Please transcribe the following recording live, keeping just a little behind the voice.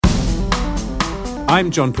I'm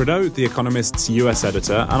John Prideaux, The Economist's US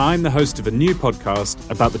editor, and I'm the host of a new podcast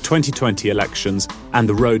about the 2020 elections and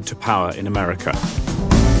the road to power in America.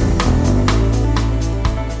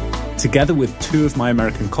 Together with two of my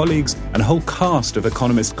American colleagues and a whole cast of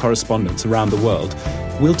Economist correspondents around the world,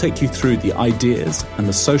 we'll take you through the ideas and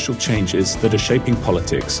the social changes that are shaping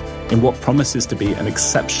politics in what promises to be an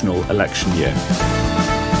exceptional election year.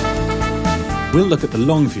 We'll look at the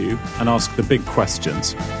long view and ask the big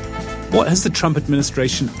questions. What has the Trump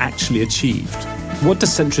administration actually achieved? What do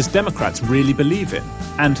centrist Democrats really believe in?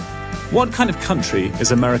 And what kind of country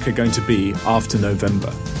is America going to be after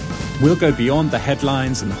November? We'll go beyond the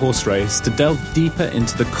headlines and the horse race to delve deeper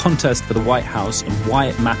into the contest for the White House and why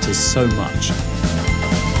it matters so much.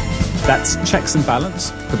 That's Checks and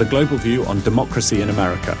Balance for the global view on democracy in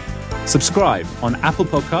America. Subscribe on Apple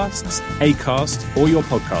Podcasts, Acast, or your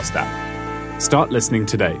podcast app. Start listening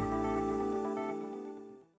today.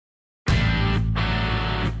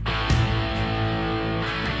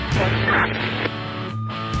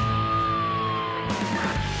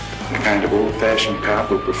 The kind of old-fashioned cop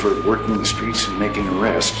who preferred working the streets and making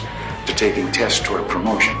arrests to taking tests toward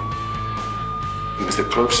promotion. He was the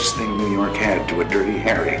closest thing New York had to a Dirty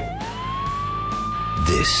Harry.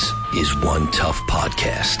 This is One Tough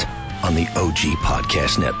Podcast on the OG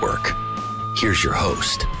Podcast Network. Here's your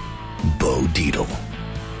host, Bo Dietl.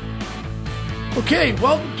 Okay,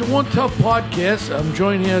 welcome to One Tough Podcast. I'm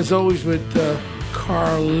joined here as always with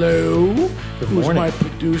Carlo, who's my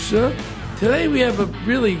producer. Today we have a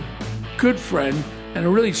really good friend and a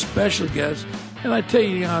really special guest, and I tell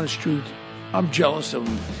you the honest truth, I'm jealous of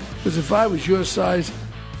him. Because if I was your size,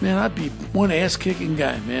 man, I'd be one ass-kicking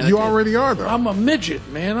guy, man. You already are, though. I'm a midget,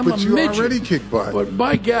 man. I'm but a you midget. already kick butt. But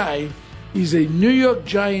my guy, he's a New York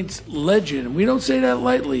Giants legend. And we don't say that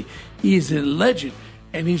lightly. He's a legend,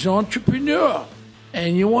 and he's an entrepreneur.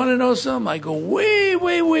 And you want to know something? I go way,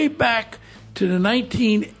 way, way back to the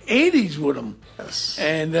 1980s with him. Yes.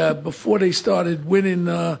 And before they started winning,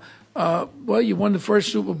 you won the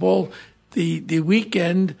first Super Bowl the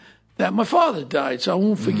weekend that my father died. So I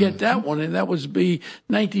won't forget that one. And that was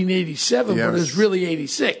 1987, yes. but it was really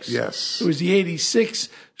 86. Yes. It was the 86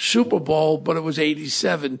 Super Bowl, but it was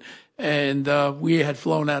 87. And we had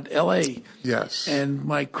flown out to L.A. Yes. And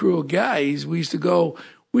my crew of guys, we used to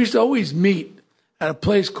always meet at a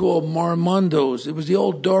place called Marmondo's. It was the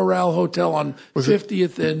old Doral Hotel on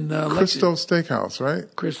 50th and Crystal Steakhouse, right?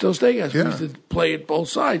 Crystal Steakhouse. Yeah. We used to play at both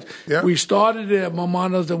sides. Yeah. We started at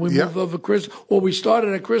Marmondo's, then we moved over to Crystal. Or we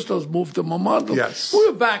started at Crystal's, moved to Marmondo's. Yes. We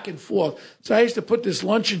were back and forth. So I used to put this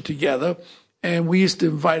luncheon together, and we used to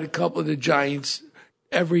invite a couple of the Giants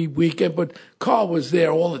every weekend, but Carl was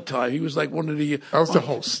there all the time. He was like one of the... I was the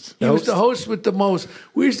host. He was the host with the most.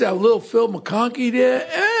 We used to have little Phil McConkey there.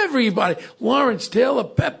 Everybody. Lawrence Taylor,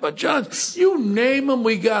 Pepper Johns. You name them,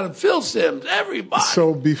 we got them. Phil Simms, everybody.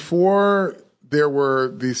 So before there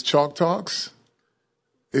were these chalk talks,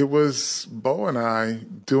 it was Bo and I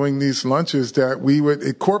doing these lunches that we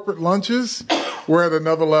would... Corporate lunches were at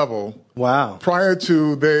another level. Wow. Prior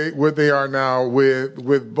to what they are now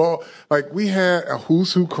with Bo, like we had a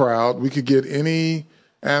who's who crowd. We could get any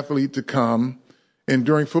athlete to come. And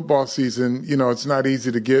during football season, it's not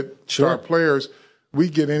easy to get star players. We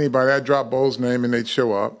get anybody. I'd drop Bo's name and they'd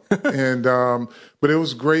show up. And, but it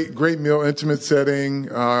was great meal, intimate setting,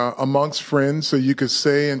 amongst friends. So you could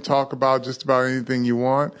say and talk about just about anything you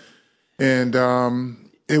want. And,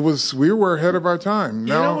 we were ahead of our time.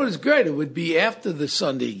 You know what was great? It would be after the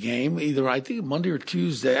Sunday game, either I think Monday or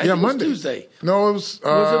Tuesday. I think Monday. It was Tuesday. No, it was.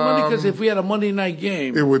 Was it Monday? Because if we had a Monday night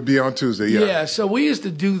game, it would be on Tuesday. Yeah. Yeah. So we used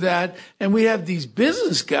to do that, and we have these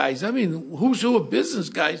business guys. I mean, who's who of business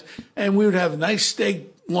guys, and we would have a nice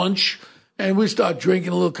steak lunch. And we start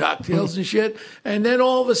drinking a little cocktails and shit. And then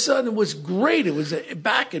all of a sudden, it was great. It was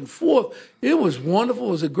back and forth. It was wonderful.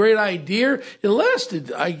 It was a great idea. It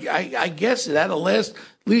lasted, I guess it had to last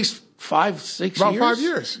at least 5-6 years. About 5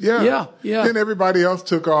 years, yeah. Yeah. Then everybody else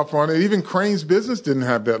took off on it. Even Crane's Business didn't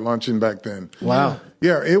have that luncheon back then. Wow.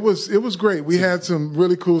 Yeah, it was great. We had some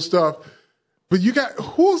really cool stuff. But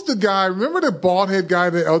who's the guy? Remember the bald head guy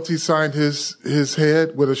that LT signed his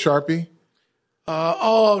head with a Sharpie?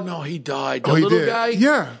 No, he died. The he little did. guy?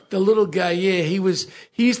 Yeah. The little guy, yeah. He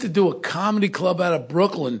used to do a comedy club out of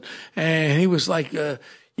Brooklyn, and he was like,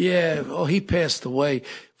 he passed away.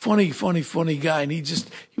 funny guy. And he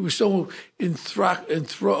was so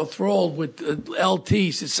enthralled with LT.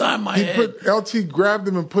 He said, sign my head. LT grabbed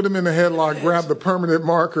him and put him in the headlock, grabbed the permanent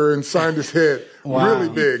marker and signed his head. Wow. Really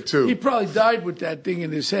big, too. He probably died with that thing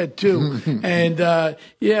in his head, too. And,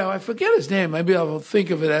 I forget his name. Maybe I'll think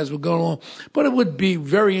of it as we're going along. But it would be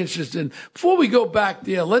very interesting. Before we go back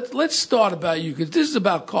there, let's start about you, because this is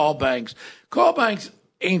about Carl Banks. Carl Banks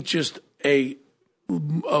ain't just a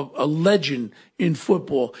legend in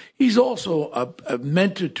football. He's also a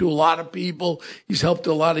mentor to a lot of people. He's helped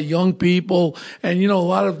a lot of young people. And, a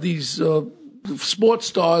lot of these sports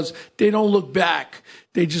stars, they don't look back.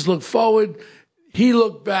 They just look forward. He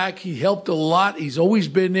looked back. He helped a lot. He's always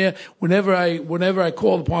been there. Whenever I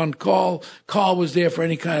called upon Carl was there for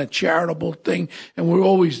any kind of charitable thing, and we're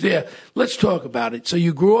always there. Let's talk about it. So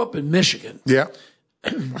you grew up in Michigan. Yeah.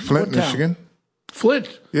 Flint, Michigan.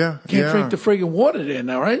 Flint? Yeah. Can't drink the friggin' water there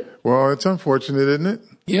now, right? Well, it's unfortunate, isn't it?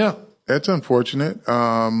 Yeah. It's unfortunate.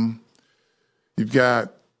 You've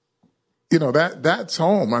got, that's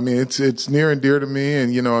home. I mean, it's near and dear to me,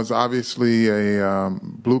 and, it's obviously a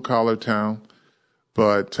blue-collar town.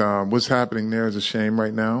 But what's happening there is a shame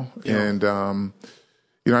right now. Yeah. And,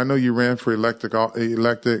 I know you ran for elected.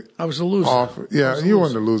 I was a loser. You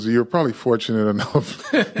weren't a loser. You were probably fortunate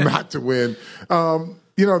enough not to win.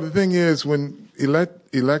 The thing is, when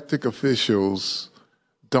elected officials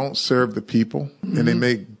don't serve the people and they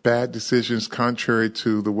make bad decisions contrary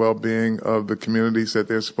to the well-being of the communities that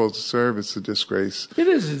they're supposed to serve, it's a disgrace. It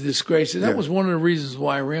is a disgrace. And that was one of the reasons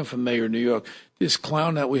why I ran for mayor of New York. This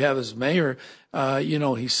clown that we have as mayor,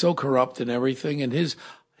 he's so corrupt and everything. And his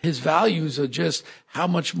values are just how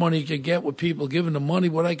much money you can get with people giving the money,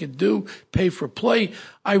 what I could do, pay for play.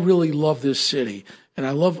 I really love this city. And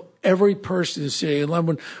I love every person in the city.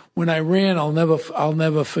 And when I ran, I'll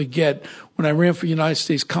never forget, when I ran for United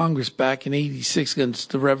States Congress back in '86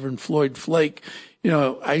 against the Reverend Floyd Flake,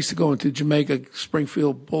 I used to go into Jamaica,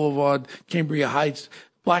 Springfield Boulevard, Cambria Heights,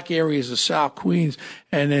 black areas of South Queens.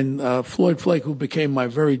 And then Floyd Flake, who became my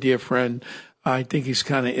very dear friend, I think he's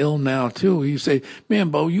kind of ill now, too. He say, man,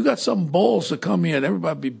 Bo, you got some balls to come here and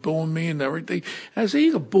everybody be booing me and everything. And I say,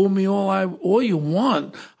 you can boo me all you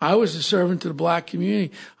want. I was a servant to the black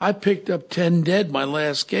community. I picked up 10 dead my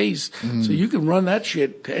last case. Mm-hmm. So you can run that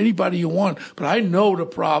shit to anybody you want. But I know the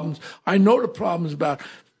problems. I know the problems about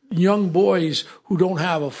young boys who don't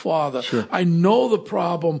have a father. Sure. I know the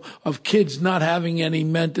problem of kids not having any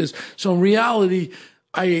mentors. So in reality,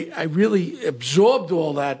 I really absorbed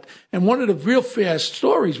all that. And one of the real fast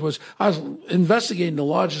stories was I was investigating the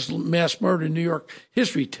largest mass murder in New York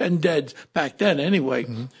history, 10 dead back then anyway,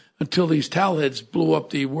 until these towelheads blew up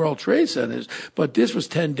the World Trade Centers. But this was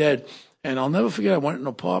 10 dead. And I'll never forget, I went in an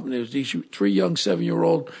apartment. There was these 3 young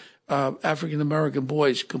 7-year-old African-American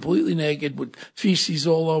boys, completely naked with feces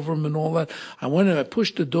all over them and all that. I went in, I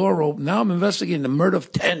pushed the door open. Now I'm investigating the murder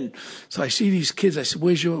of 10. So I see these kids. I said,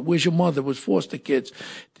 where's your mother? It was foster kids.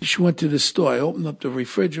 She went to the store. I opened up the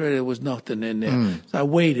refrigerator. There was nothing in there. So I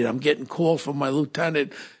waited. I'm getting calls from my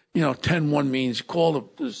lieutenant. 10-1 means call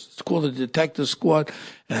the detective squad.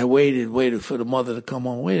 And I waited for the mother to come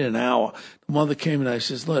on. Waited an hour. The mother came and I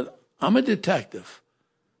says, look, I'm a detective.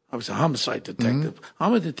 I was a homicide detective.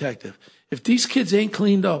 I'm a detective. If these kids ain't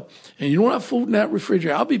cleaned up and you don't have food in that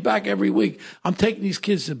refrigerator, I'll be back every week. I'm taking these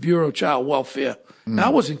kids to the Bureau of Child Welfare. Now, I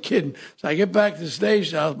wasn't kidding. So I get back to the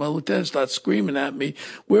station house. My lieutenant starts screaming at me.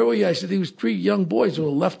 Where were you? I said, he was 3 young boys who were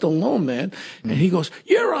left alone, man. And he goes,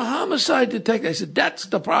 you're a homicide detective. I said, that's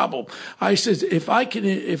the problem. I said, if I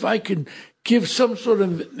can give some sort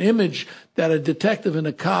of image that a detective and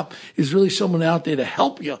a cop is really someone out there to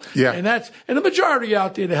help you. Yeah. And the majority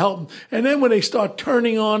out there to help them. And then when they start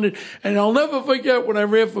turning on it, and I'll never forget when I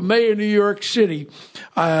ran for mayor of New York City,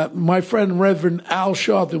 my friend Reverend Al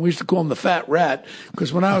Sharpton, we used to call him the Fat Rat,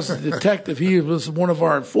 because when I was a detective, he was one of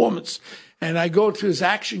our informants. And I go to his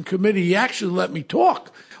action committee. He actually let me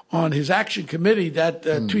talk on his action committee that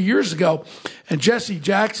 2 years ago, and Jesse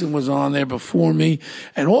Jackson was on there before me,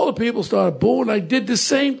 and all the people started booing. I did the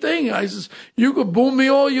same thing. I says, you can boo me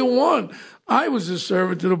all you want. I was a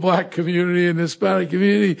servant to the black community and the Hispanic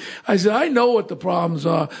community. I said, I know what the problems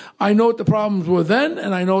are. I know what the problems were then,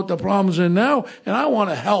 and I know what the problems are now, and I want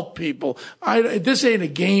to help people. This ain't a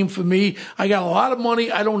game for me. I got a lot of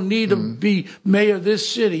money. I don't need to be mayor of this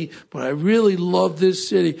city, but I really love this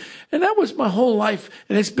city. And that was my whole life,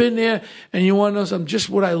 and it's been there. And you want to know something? Just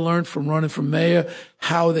what I learned from running for mayor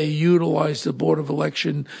how they utilized the Board of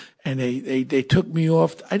Election, and they took me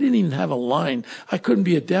off. I didn't even have a line. I couldn't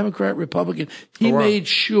be a Democrat, Republican. He made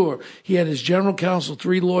sure he had his general counsel,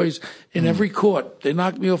 3 lawyers in every court. They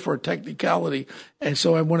knocked me off for a technicality. And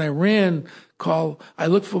so when I ran, Carl, I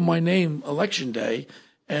looked for my name election day,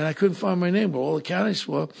 and I couldn't find my name. But all the counties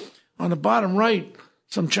were on the bottom right.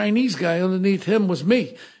 Some Chinese guy underneath him was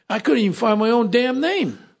me. I couldn't even find my own damn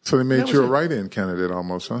name. So they made you a write-in candidate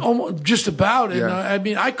almost, huh? Almost, just about. Yeah. And I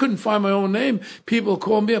mean, I couldn't find my own name. People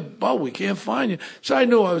called me up, "Oh, we can't find you." So I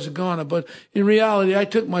knew I was a goner. But in reality, I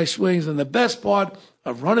took my swings. And the best part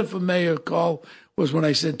of running for mayor, Carl, was when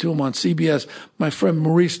I said to him on CBS, my friend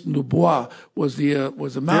Maurice Dubois was the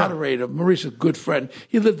moderator. Yeah. Maurice is a good friend.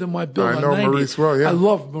 He lived in my building. I know 90. Maurice well, yeah. I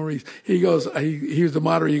love Maurice. He goes, he was the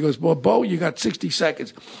moderator. He goes, "Well, Bo, you got 60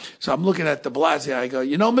 seconds. So I'm looking at de Blasio. I go,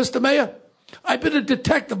 "You know, Mr. Mayor, I've been a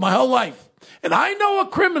detective my whole life. And I know a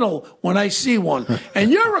criminal when I see one.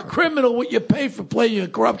 And you're a criminal what you pay for playing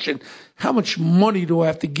in corruption. How much money do I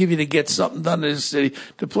have to give you to get something done in this city?"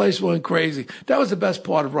 The place went crazy. That was the best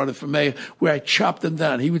part of running for mayor, where I chopped him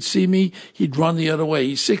down. He would see me, he'd run the other way.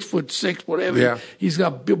 He's 6'6", whatever. Yeah. He's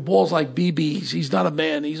got balls like BBs. He's not a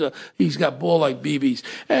man. He's got ball like BBs.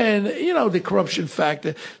 And, you know, the corruption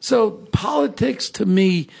factor. So politics to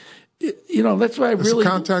me, you know, that's why it's a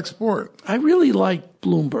contact sport. I really like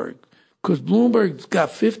Bloomberg. Because Bloomberg's got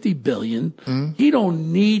 $50 billion. He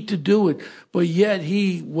don't need to do it, but yet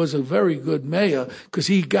he was a very good mayor because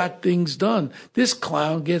he got things done. This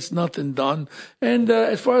clown gets nothing done. And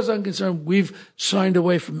as far as I'm concerned, we've signed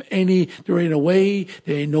away from there ain't no way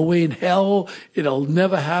in hell. It'll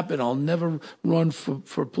never happen. I'll never run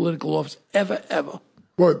for political office ever.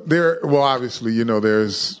 Well, obviously, you know,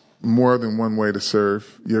 there's more than one way to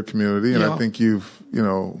serve your community, and I think you've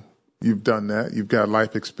done that. You've got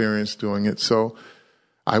life experience doing it. So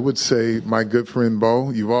I would say, my good friend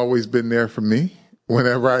Bo, you've always been there for me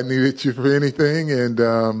whenever I needed you for anything. And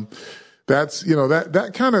that's, you know,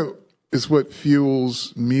 that kind of is what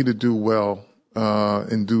fuels me to do well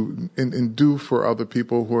and do for other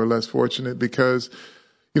people who are less fortunate. Because,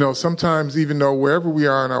 you know, sometimes, even though wherever we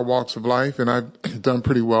are in our walks of life, and I've done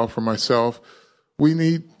pretty well for myself, we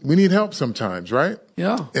need help sometimes, right?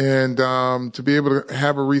 Yeah. And to be able to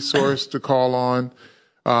have a resource to call on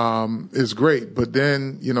is great. But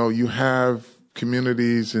then, you know, you have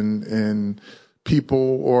communities and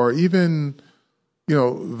people, or even, you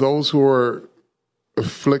know, those who are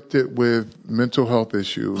afflicted with mental health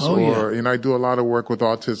issues. And I do a lot of work with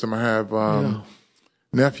autism. I have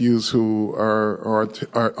nephews who are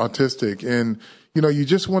autistic, and you know, you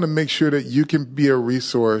just want to make sure that you can be a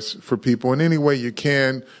resource for people in any way you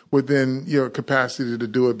can within your capacity to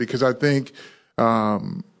do it. Because I think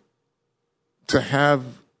to have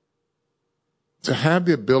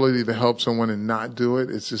the ability to help someone and not do it,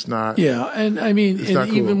 it's just not. Yeah, and I mean,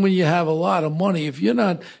 and even cool. when you have a lot of money, if you're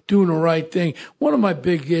not doing the right thing, one of my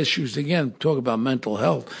big issues, again, talk about mental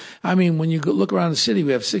health. I mean, when you look around the city,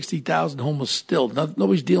 we have 60,000 homeless still.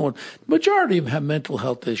 Nobody's dealing. The majority of them have mental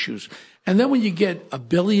health issues. And then when you get $1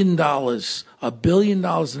 billion in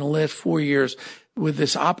the last 4 years with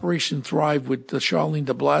this Operation Thrive with Charlene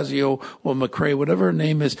de Blasio or McCrae, whatever her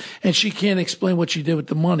name is, and she can't explain what she did with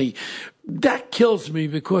the money, that kills me,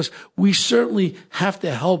 because we certainly have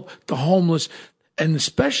to help the homeless. And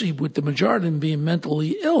especially with the majority of them being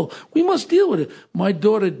mentally ill, we must deal with it. My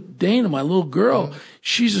daughter, Dana, my little girl,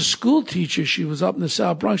 she's a school teacher. She was up in the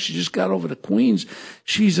South Bronx. She just got over to Queens.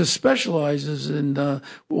 She specializes in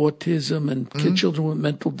autism and children with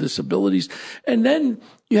mental disabilities. And then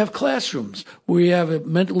you have classrooms where you have a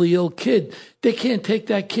mentally ill kid. They can't take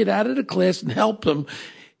that kid out of the class and help them.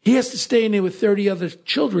 He has to stay in there with 30 other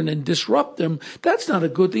children and disrupt them. That's not a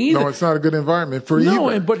good thing either. No, it's not a good environment for either.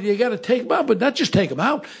 No, but you got to take them out, but not just take them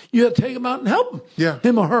out. You have to take them out and help them. Yeah.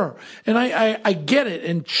 Him or her. And I get it.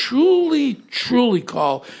 And truly,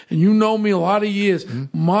 Carl, and you know me a lot of years,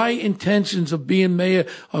 my intentions of being mayor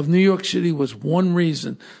of New York City was one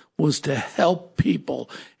reason, was to help people.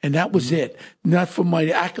 And that was it. Not for my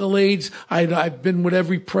accolades. I've been with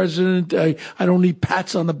every president. I don't need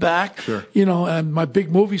pats on the back. Sure. You know, and my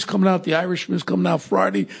big movie's coming out. The Irishman's coming out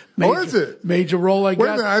Friday. Is it? Major role I got. Wait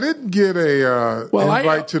a minute, I didn't get a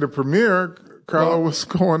invite to the premiere. Carlo, what's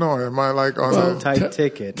going on? Am I like on a tight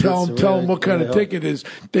ticket? Tell them what kind of ticket it is.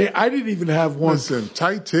 I didn't even have one. Listen,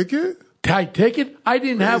 tight ticket? Tight ticket? I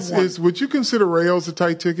didn't have one. Would you consider Rails a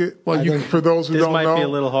tight ticket? Well, for those who don't know, this might be a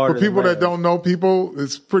little harder. For people that don't know people,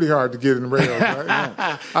 it's pretty hard to get in Rails.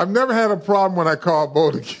 Right? I've never had a problem when I call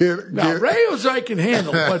Bo to get. Now Rails I can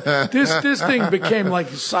handle, but this thing became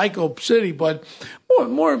like a psycho city. But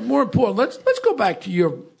more important, let's go back to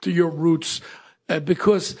your roots.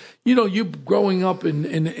 because, you growing up in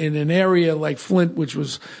an area like Flint, which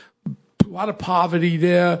was a lot of poverty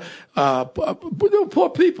there, poor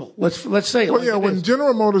people. Let's say it. Well, like when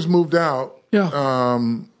General Motors moved out,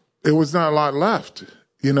 it was not a lot left,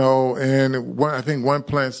 and I think one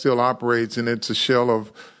plant still operates, and it's a shell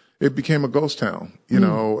of. It became a ghost town,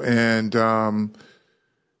 and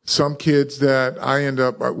some kids that I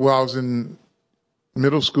was in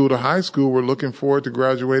middle school to high school were looking forward to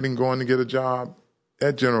graduating, going to get a job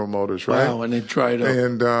at General Motors, right? Wow, and it dried up.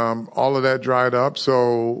 And all of that dried up.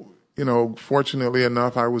 So, fortunately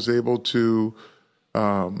enough, I was able to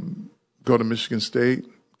go to Michigan State,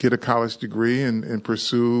 get a college degree, and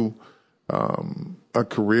pursue a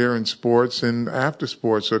career in sports and after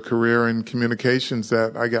sports, a career in communications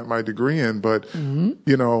that I got my degree in. But,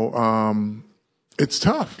 it's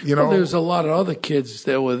tough, Well, there's a lot of other kids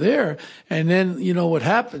that were there. And then, what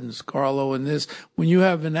happens, Carlo, in this, when you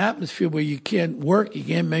have an atmosphere where you can't work, you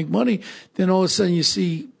can't make money, then all of a sudden you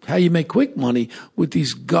see how you make quick money with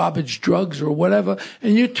these garbage drugs or whatever,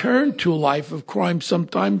 and you turn to a life of crime.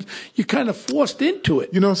 Sometimes you're kind of forced into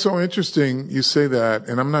it. So interesting you say that,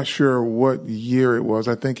 and I'm not sure what year it was.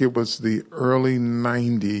 I think it was the early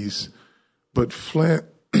 90s. But Flint,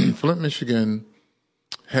 Michigan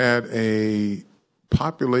had a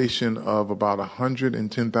population of about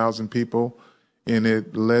 110,000 people, and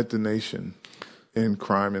it led the nation in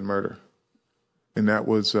crime and murder. And that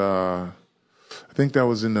was, I think that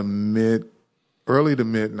was in the early to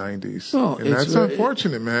mid 90s. Oh, and that's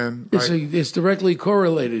unfortunate, man. It's directly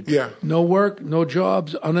correlated. Yeah. No work, no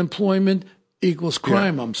jobs, unemployment equals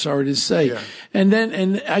crime, I'm sorry to say. Yeah.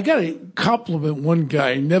 And I got to compliment one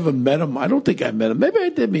guy. I never met him. I don't think I met him. Maybe I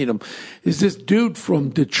did meet him. Is this dude from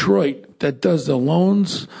Detroit that does the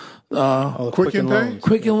loans? Quicken Loans.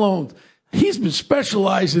 Quicken Loans. He's been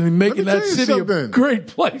specializing in making that city a great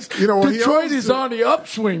place. Detroit is on the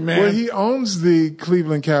upswing, man. Well, he owns the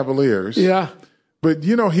Cleveland Cavaliers. Yeah. But,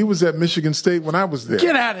 he was at Michigan State when I was there.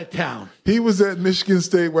 Get out of town. He was at Michigan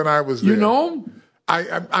State when I was there. You know him?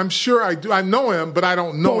 I'm sure I do. I know him, but I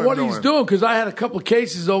don't know him. But what he's doing, because I had a couple of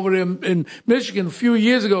cases over there in Michigan a few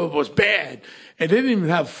years ago. It was bad. And they didn't even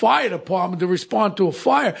have fire department to respond to a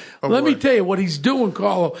fire. Let me tell you, what he's doing,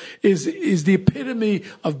 Carlo, is the epitome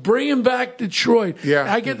of bringing back Detroit.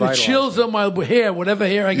 Yeah, I get the chills on my hair, whatever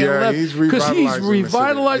hair I got left. Because he's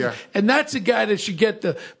revitalized. Yeah. And that's a guy that should get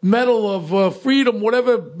the Medal of Freedom,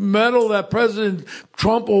 whatever medal that President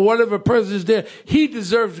Trump or whatever president is there. He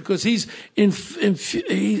deserves it because he's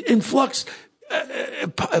influxed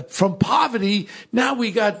from poverty. Now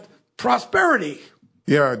we got prosperity.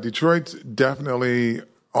 Yeah, Detroit's definitely.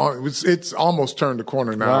 It's almost turned the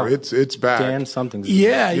corner now. Wow. It's back. Dan something.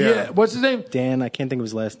 Yeah. What's his name? Dan. I can't think of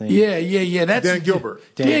his last name. Yeah. That's Dan Gilbert.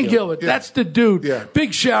 Dan Gilbert. Yeah. That's the dude. Yeah.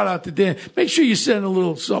 Big shout out to Dan. Make sure you send a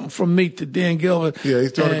little something from me to Dan Gilbert. Yeah,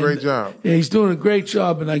 he's doing a great job. Yeah, he's doing a great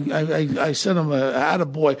job, and I sent him a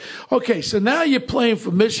attaboy. Okay, so now you're playing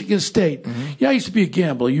for Michigan State. Mm-hmm. Yeah, I used to be a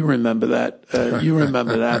gambler. You remember that. You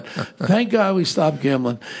remember that. Thank God we stopped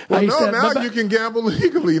gambling. Well, now you can gamble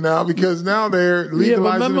legally now because now they're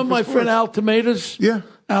legalizing. Remember my friend Al Tomatoes? Yeah.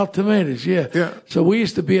 Al Tomatoes, yeah. So we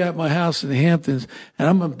used to be at my house in the Hamptons, and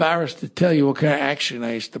I'm embarrassed to tell you what kind of action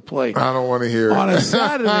I used to play. I don't want to hear it. On a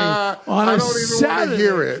Saturday. I don't even want to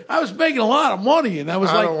hear it. I was making a lot of money, and I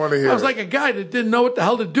don't want to hear I was like a guy that didn't know what the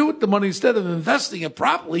hell to do with the money. Instead of investing it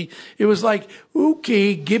properly, it was like,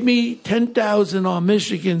 okay, give me $10,000 on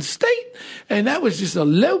Michigan State. And that was just a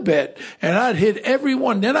low bet. And I'd hit every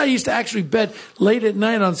one. Then I used to actually bet late at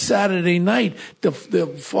night on Saturday night, the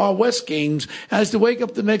Far West games. I used to wake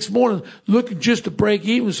up the next morning looking just to break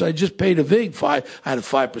even. So I just paid a VIG. I had a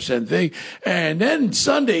 5% VIG. And then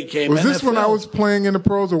Sunday came. Was this when I was playing in the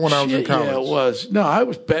pros or when I was in college? Yeah, it was. No, I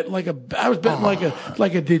was betting like a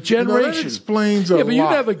degeneration. That explains a lot. Yeah, but you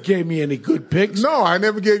never gave me any good picks. No, I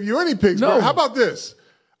never gave you any picks. No. Bro. How about this?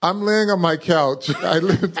 I'm laying on my couch.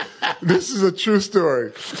 This is a true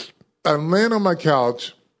story. I'm laying on my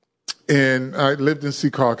couch, and I lived in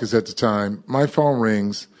Secaucus at the time. My phone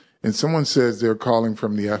rings, and someone says they're calling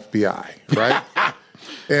from the FBI, right?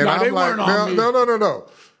 And no, I'm like, no.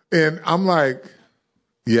 And I'm like,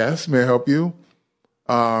 yes, may I help you?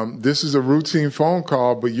 This is a routine phone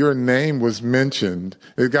call, but your name was mentioned.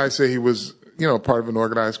 The guy said he was, part of an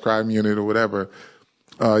organized crime unit or whatever.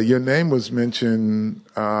 Your name was mentioned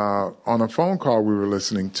on a phone call we were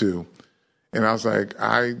listening to. And I was like,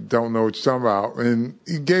 I don't know what you're talking about. And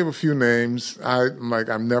he gave a few names. I'm like,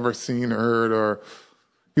 I've never seen, heard, or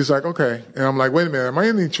he's like, okay. And I'm like, wait a minute, am I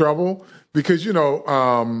in any trouble? Because, at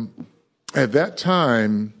that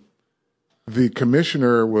time, the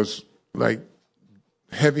commissioner was like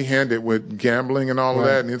heavy-handed with gambling and all of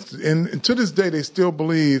that. And to this day, they still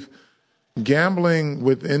believe gambling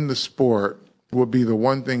within the sport will be the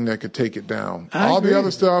one thing that could take it down. All the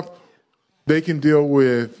other stuff, they can deal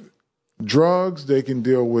with drugs, they can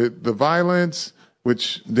deal with the violence,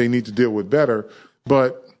 which they need to deal with better.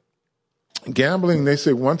 But gambling, they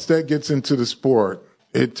say once that gets into the sport,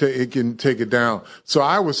 it can take it down. So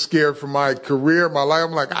I was scared for my career, my life.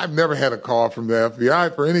 I'm like, I've never had a call from the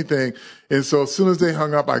FBI for anything. And so as soon as they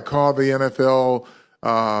hung up, I called the NFL,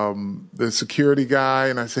 the security guy,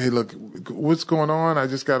 and I said, hey, look, what's going on? I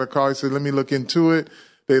just got a call. He said, let me look into it.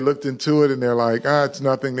 They looked into it, and they're like, it's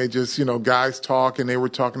nothing. They just, guys talk, and they were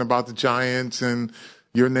talking about the Giants, and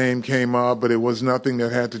your name came up, but it was nothing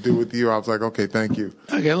that had to do with you. I was like, okay, thank you.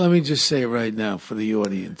 Okay, let me just say it right now for the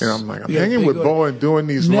audience. And I'm like, I'm hanging with Bo and doing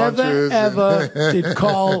these lunches. Never, ever did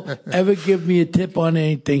Carl ever give me a tip on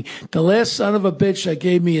anything. The last son of a bitch that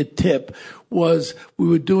gave me a tip was we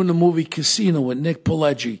were doing the movie Casino with Nick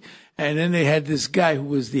Pileggi. And then they had this guy who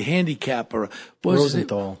was the handicapper.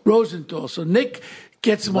 Rosenthal. So Nick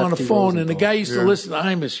gets him on the phone, and the guy used to listen to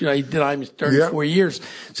Imus. He did Imus 34 years.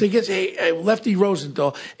 So he gets, hey, Lefty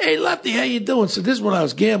Rosenthal. Hey, Lefty, how you doing? So this is when I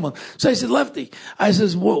was gambling. So I said, Lefty, I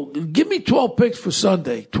says, well, give me 12 picks for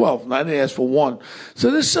Sunday. 12. And I didn't ask for one. So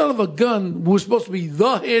this son of a gun, who was supposed to be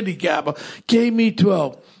the handicapper, gave me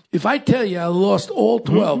 12. If I tell you I lost all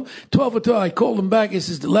 12, 12 or 12, I called him back. He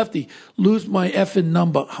says, Lefty, lose my effing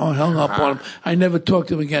number. I hung up on him. I never talked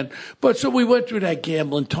to him again. But so we went through that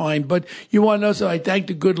gambling time. But you want to know, so I thank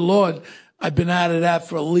the good Lord. I've been out of that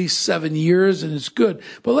for at least 7 years, and it's good.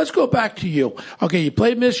 But let's go back to you. Okay, you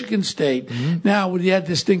played Michigan State. Now, you had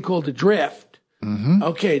this thing called the draft.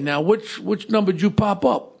 Okay, now which number did you pop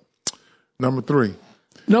up? Number 3.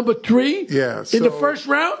 Number 3? Yeah. In the first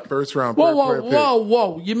round? First round.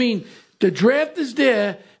 Whoa. You mean the draft is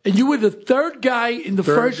there, and you were the third guy in the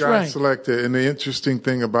first round? Third guy selected. And the interesting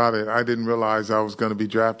thing about it, I didn't realize I was going to be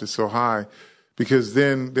drafted so high, because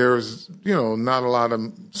then there was, not a lot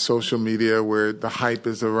of social media where the hype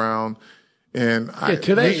is around. And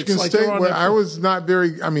today, Michigan State, where I was not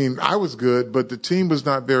very, I was good, but the team was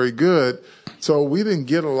not very good. So we didn't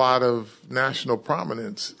get a lot of national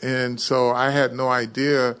prominence. And so I had no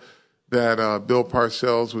idea that Bill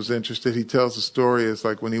Parcells was interested. He tells the story. It's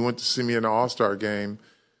like when he went to see me in the All-Star game,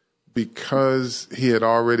 because he had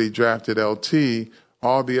already drafted LT,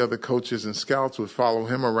 all the other coaches and scouts would follow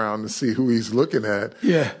him around to see who he's looking at.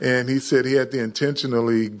 Yeah. And he said he had to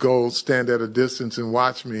intentionally go stand at a distance and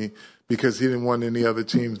watch me, because he didn't want any other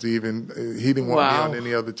teams to he didn't want me on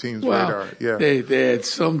any other team's radar. Yeah. They had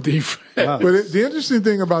some defense. Wow. But the interesting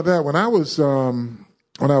thing about that, when I was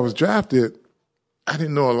drafted, I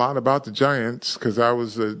didn't know a lot about the Giants, because I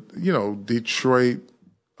was Detroit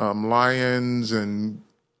Lions and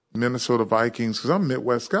Minnesota Vikings, because I'm a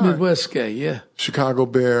Midwest guy. Midwest guy, yeah. Chicago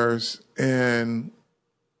Bears. And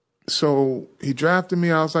so he drafted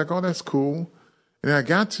me. I was like, oh, that's cool. And I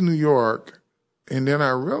got to New York, and then I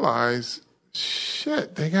realized,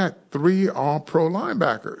 shit, they got 3 all-pro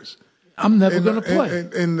linebackers. I'm never going to play.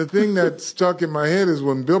 And the thing that stuck in my head is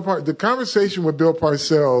when the conversation with Bill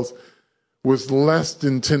Parcells was less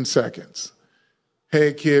than 10 seconds.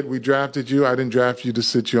 Hey, kid, we drafted you. I didn't draft you to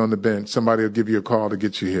sit you on the bench. Somebody will give you a call to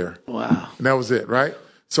get you here. Wow. And that was it, right?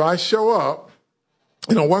 So I show up.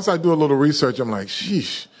 Once I do a little research, I'm like,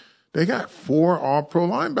 sheesh, they got 4 all-pro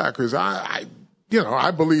linebackers.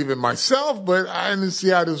 I believe in myself, but I didn't see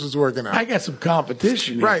how this was working out. I got some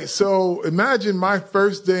competition here. Right. So imagine my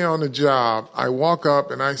first day on the job. I walk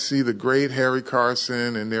up and I see the great Harry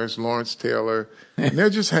Carson, and there's Lawrence Taylor, and they're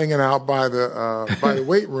just hanging out by the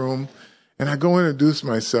weight room. And I go introduce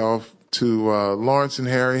myself to Lawrence and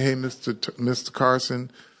Harry. Hey, Mr. Carson.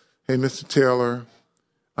 Hey, Mr. Taylor.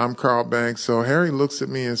 I'm Carl Banks. So Harry looks at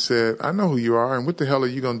me and said, I know who you are, and what the hell are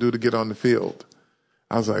you going to do to get on the field?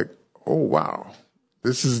 I was like, oh, wow.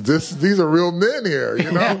 These are real men here,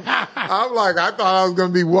 I'm like, I thought I was going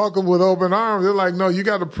to be welcomed with open arms. They're like, no, you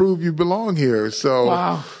got to prove you belong here. So,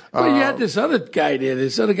 wow. Well, you had this other guy there,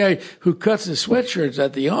 this other guy who cuts his sweatshirts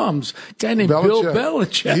at the arms, a guy named Bill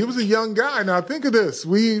Belichick. He was a young guy. Now, think of this.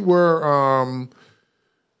 We were,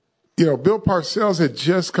 Bill Parcells had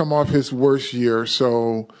just come off his worst year,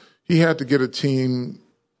 so he had to get a team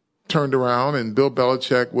turned around, and Bill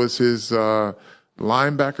Belichick was his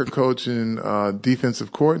linebacker coach and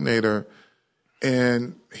defensive coordinator.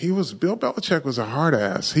 And Bill Belichick was a hard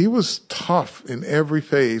ass. He was tough in every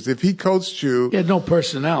phase. If he coached you. He had no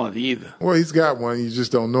personality either. Well, he's got one. You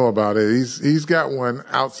just don't know about it. He's got one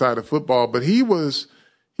outside of football, but he was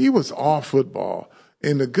all football.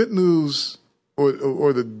 And the good news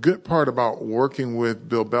or the good part about working with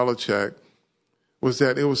Bill Belichick was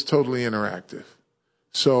that it was totally interactive.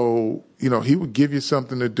 So, he would give you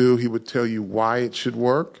something to do. He would tell you why it should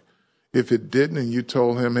work. If it didn't and you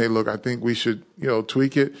told him, hey, look, I think we should,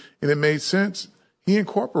 tweak it, and it made sense, he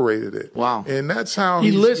incorporated it. Wow. And that's how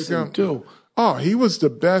he listened, too. Oh, he was the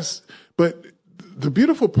best. But the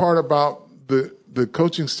beautiful part about the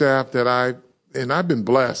coaching staff and I've been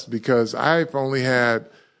blessed because I've only had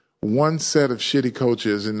one set of shitty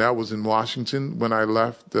coaches, and that was in Washington when I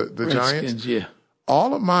left the Giants. Yeah.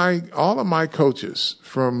 All of my coaches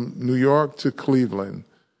from New York to Cleveland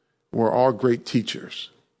were all great teachers.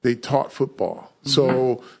 They taught football. Mm-hmm.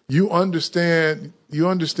 So you understand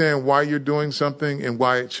why you're doing something and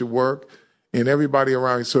why it should work, and everybody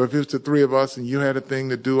around you. So if it was the three of us and you had a thing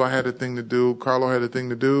to do, I had a thing to do, Carlo had a thing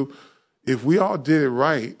to do, if we all did it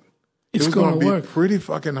right, it was going to be pretty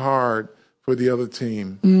fucking hard for the other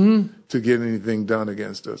team to get anything done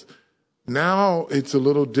against us. Now it's a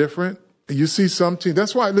little different. You see some teams.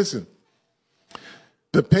 That's why, listen,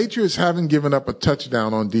 the Patriots haven't given up a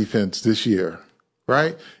touchdown on defense this year,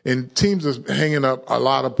 right? And teams are hanging up a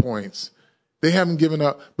lot of points. They haven't given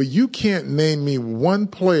up. But you can't name me one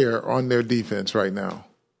player on their defense right now.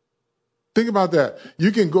 Think about that.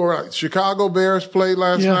 You can go around. Chicago Bears played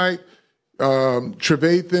last night.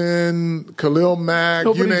 Trevathan, Khalil Mack,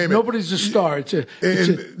 you name it. Nobody's a star. It's a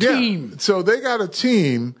team. Yeah. So they got a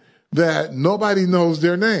team that nobody knows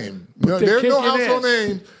their name. There's no household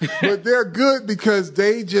name, but they're good because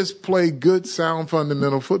they just play good, sound,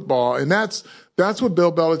 fundamental football. And that's what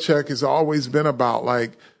Bill Belichick has always been about.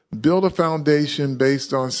 Like, build a foundation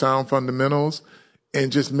based on sound fundamentals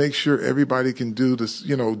and just make sure everybody can do this,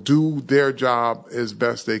 do their job as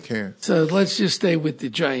best they can. So let's just stay with the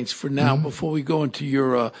Giants for now before we go into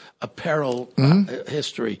your apparel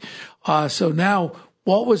history. So now,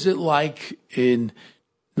 what was it like in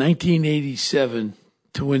 1987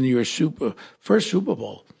 to win your first Super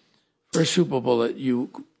Bowl that you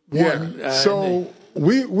won? Yeah. So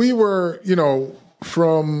we were,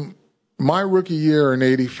 from my rookie year in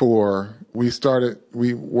 84, we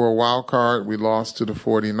were a wild card. We lost to the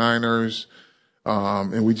 49ers,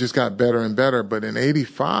 and we just got better and better. But in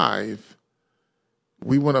 85,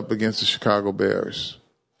 we went up against the Chicago Bears,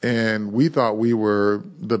 and we thought we were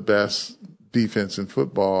the best defense in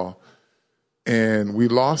football. And we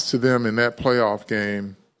lost to them in that playoff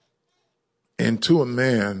game. And to a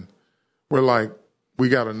man, we're like, we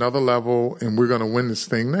got another level, and we're going to win this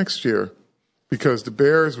thing next year. Because the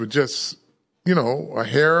Bears were just, a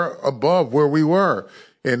hair above where we were.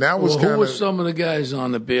 And that was who were some of the guys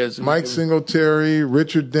on the Bears? Mike Singletary,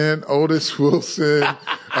 Richard Dent, Otis Wilson,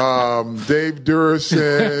 Dave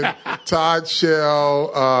Durison, Todd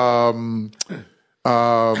Shell,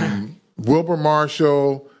 Wilbur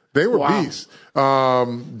Marshall. They were beasts.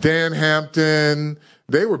 Dan Hampton.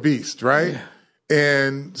 They were beasts, right? Yeah.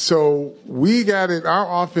 And so we got it.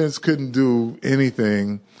 Our offense couldn't do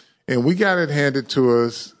anything. And we got it handed to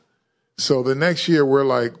us. So the next year, we're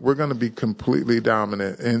like, we're going to be completely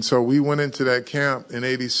dominant. And so we went into that camp in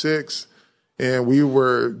 86, and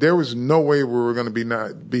there was no way we were going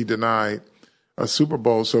to be denied a Super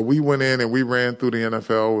Bowl. So we went in and we ran through the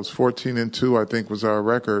NFL. It was 14-2, I think, was our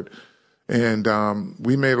record. And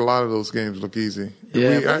we made a lot of those games look easy.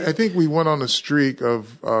 Yeah, I think we went on a streak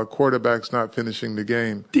of quarterbacks not finishing the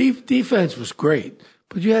game. Defense was great.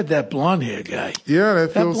 But you had that blonde-haired guy. Yeah,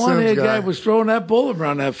 that Phil Simms guy. That blonde-haired guy was throwing that ball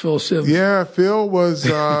around, that Phil Simms. Yeah, Phil was,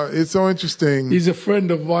 it's so interesting. He's a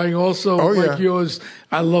friend of mine also, like yours.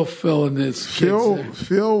 I love Phil and his kids.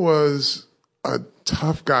 Phil was a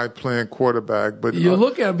tough guy playing quarterback. But you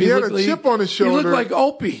look at him, he had a chip on his shoulder. He looked like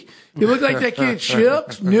Opie. He looked like that kid,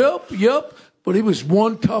 yup. But he was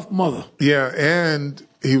one tough mother. Yeah, and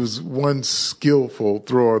he was one skillful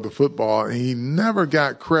thrower of the football, and he never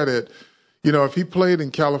got credit. If he played in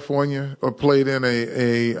California or played in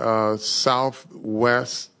a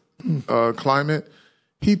Southwest climate,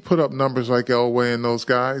 he'd put up numbers like Elway and those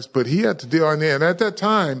guys. But he had to deal on there. And at that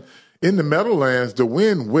time, in the Meadowlands, the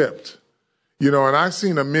wind whipped. And I've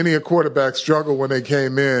seen many a quarterback struggle when they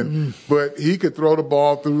came in. But he could throw the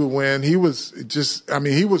ball through the wind. He was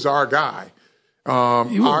he was our guy.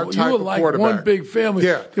 Our type of like quarterback. One big family.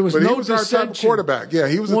 Yeah, there was but no he was dissension. Our type of quarterback. Yeah,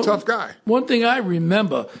 he was a tough guy. One thing I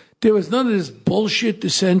remember, there was none of this bullshit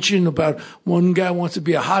dissension about one guy wants to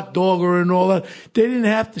be a hot dogger and all that. They didn't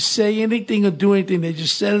have to say anything or do anything. They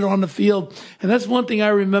just said it on the field. And that's one thing I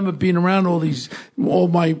remember being around all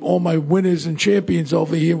my winners and champions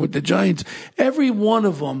over here with the Giants. Every one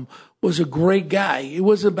of them was a great guy. It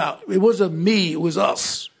wasn't me, it was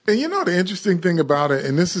us. And the interesting thing about it,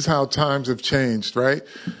 and this is how times have changed, right?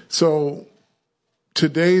 So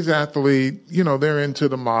today's athlete, they're into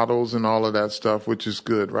the models and all of that stuff, which is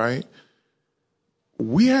good, right?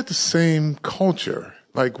 We had the same culture.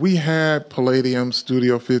 Like we had Palladium,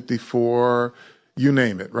 Studio 54, you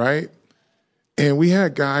name it, right? And we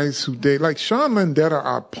had guys who date, like Sean Landetta,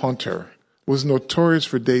 our punter, was notorious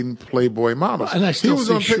for dating Playboy models. And I still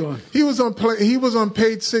see Sean. He was on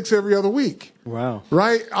Page 6 every other week. Wow.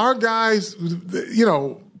 Right? Our guys,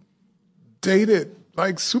 dated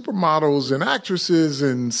like supermodels and actresses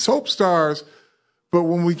and soap stars. But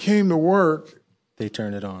when we came to work, they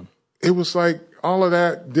turned it on. It was like all of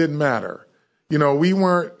that didn't matter. We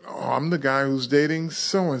weren't, I'm the guy who's dating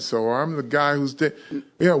so-and-so, or I'm the guy who's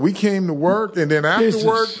we came to work, and then after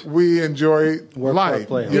work, we enjoy life,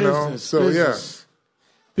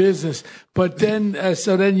 Business. But then,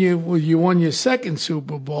 so then you won your second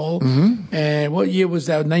Super Bowl. Mm-hmm. And what year was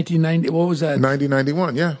that? 1990, what was that?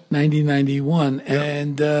 1991, yeah. 1991.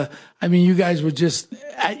 Yeah. And, you guys were just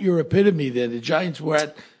at your epitome then. The Giants were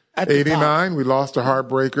at the 89, top. we lost a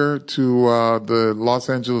heartbreaker to the Los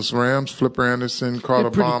Angeles Rams. Flipper Anderson caught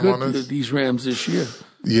a bomb on us. These Rams this year.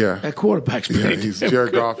 Yeah. That quarterback's pretty good.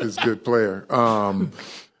 Jared Goff is a good player.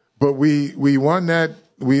 But we won that.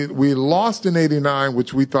 We lost in 89,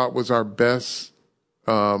 which we thought was our best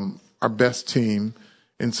team.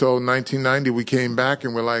 And so in 1990, we came back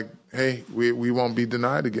and we're like, hey, we won't be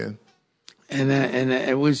denied again. And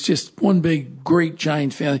it was just one big, great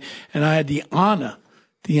Giant family. And I had the honor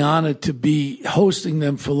to be hosting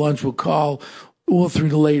them for lunch with Carl all through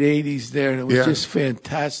the late 80s there. And it was just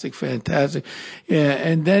fantastic. Yeah.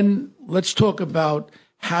 And then let's talk about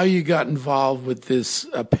how you got involved with this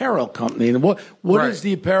apparel company. And what is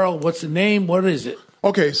the apparel? What's the name? What is it?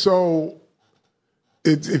 Okay, so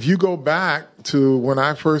if you go back to when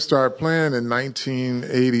I first started playing in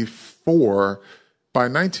 1984, by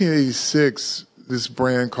 1986, this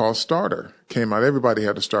brand called Starter came out. Everybody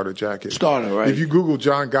had a Starter jacket. Starter, right? If you Google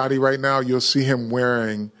John Gotti right now, you'll see him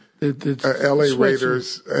wearing LA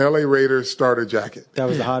Raiders Starter jacket. That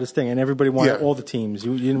was the hottest thing, and everybody wanted all the teams.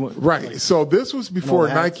 You didn't, right. So this was before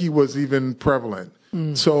Nike was even prevalent.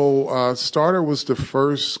 So Starter was the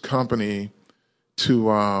first company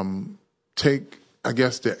to take, I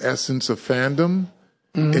guess, the essence of fandom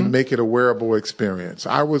and make it a wearable experience.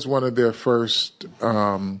 I was one of their first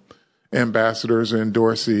ambassadors or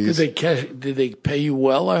endorsees. Did they pay you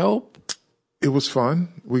well, I hope? It was fun.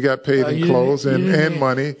 We got paid in clothes and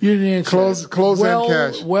money. You didn't answer clothes and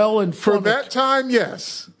cash. Well and fun. For that time,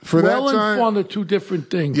 yes. And fun are two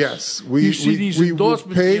different things. Yes. You see these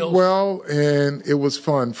endorsement paid deals. well, and it was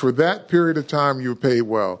fun. For that period of time, you were paid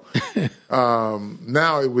well.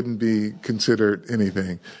 Now it wouldn't be considered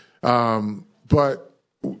anything. But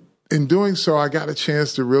in doing so, I got a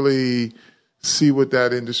chance to really see what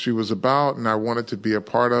that industry was about, and I wanted to be a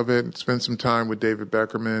part of it and spend some time with David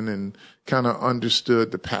Beckerman and kind of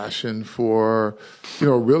understood the passion for,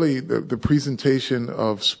 really the presentation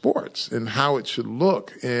of sports and how it should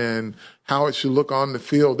look and how it should look on the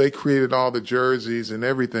field. They created all the jerseys and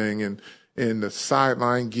everything and the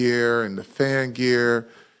sideline gear and the fan gear.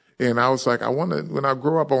 And I was like, when I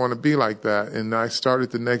grow up, I want to be like that. And I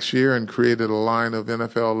started the next year and created a line of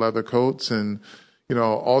NFL leather coats. And,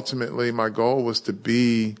 ultimately my goal was to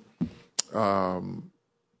be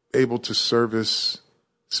able to service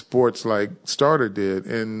sports like Starter did.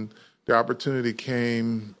 And the opportunity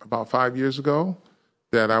came about 5 years ago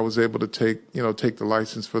that I was able to take the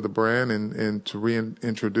license for the brand and to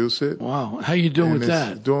reintroduce it. Wow. How you doing with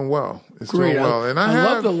that? It's doing well. It's great. Doing well. And I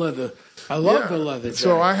love the leather. I love the leather jacket.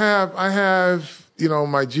 So I have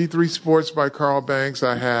my G3 Sports by Carl Banks.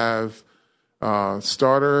 I have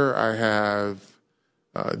Starter. I have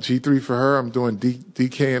G3 for her. I'm doing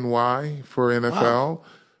DKNY for NFL.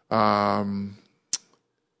 Wow.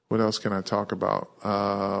 What else can I talk about?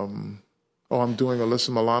 I'm doing Alyssa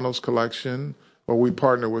Milano's collection. Well, we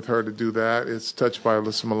partner with her to do that. It's touched by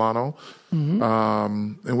Alyssa Milano.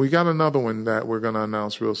 Mm-hmm. And we got another one that we're going to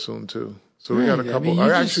announce real soon, too. So we got a couple. I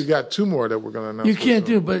actually got two more that we're going to announce. You can't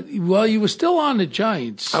do, but you were still on the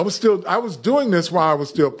Giants. I was doing this while I was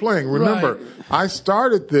still playing. Remember, I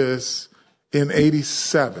started this in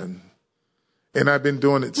 '87, and I've been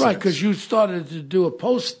doing it since. Right, because you started to do a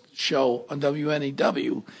post show on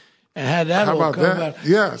WNEW, and had that How all about come that? out.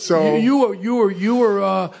 Yeah, so you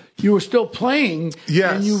were still playing.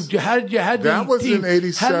 Yes, and you had that was team, in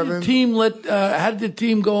 '87. How did the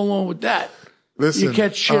team go along with that? Listen, you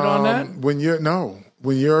catch shit on that? When you're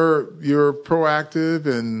proactive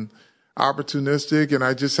and opportunistic, and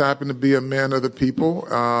I just happen to be a man of the people.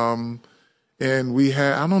 And we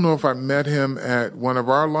had, I don't know if I met him at one of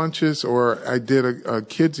our lunches or I did a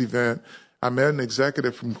kids event. I met an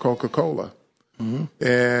executive from Coca-Cola.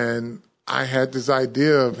 And I had this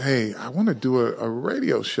idea of, hey, I want to do a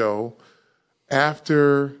radio show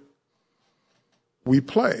after we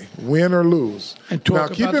play, win or lose. And talk now,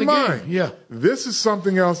 about keep in the mind, game. this is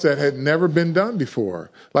something else that had never been done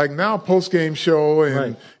before. Like now, post-game show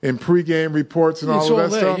and pre-game reports and all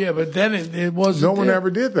of that stuff. Yeah, but then it wasn't. No one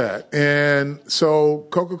ever did that. And so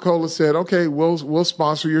Coca-Cola said, okay, we'll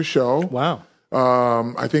sponsor your show. Wow.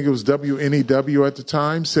 I think it was WNEW at the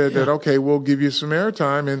time said that, okay, we'll give you some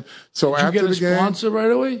airtime. And so Did after you get the game. sponsor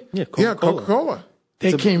right away? Yeah, Coca-Cola.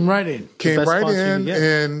 They came right in. Came right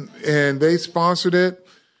in, and they sponsored it.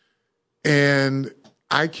 And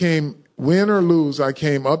I came, win or lose, I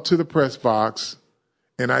came up to the press box,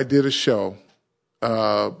 and I did a show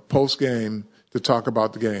post-game to talk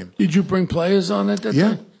about the game. Did you bring players on at that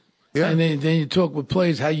time? Yeah. And then you talk with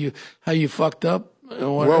players how you fucked up?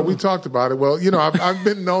 Well, we talked about it. Well, I've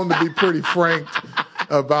been known to be pretty frank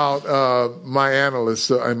about my analysts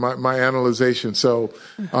and my analyzation. So,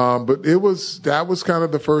 but that was kind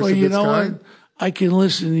of the first of its kind. What? I can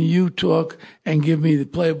listen to you talk and give me the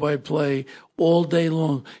play-by-play all day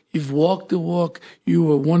long. You've walked the walk. You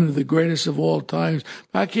were one of the greatest of all times.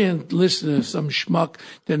 I can't listen to some schmuck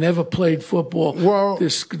that never played football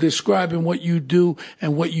describing what you do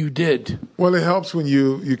and what you did. Well, it helps when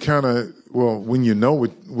you kind of, when you know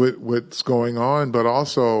what's going on, but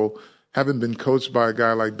also having been coached by a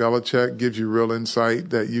guy like Belichick gives you real insight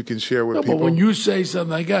that you can share with people. But when you say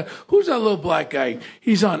something like that, who's that little black guy?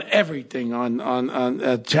 He's on everything on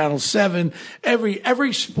Channel 7,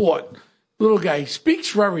 every sport. Little guy, he speaks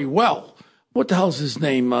very well. What the hell's his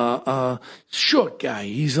name? Short guy.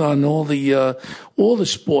 He's on all the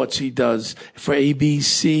sports he does for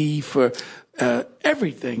ABC, for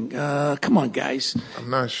everything. Come on, guys. I'm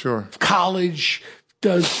not sure. College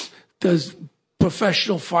does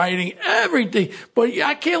professional fighting, everything. But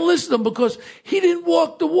I can't listen to him because he didn't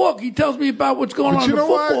walk the walk. He tells me about what's going on in the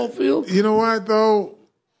football field. You know what, though?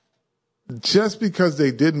 Just because they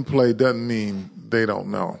didn't play doesn't mean they don't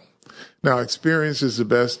know. Now, experience is the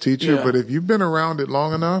best teacher, but if you've been around it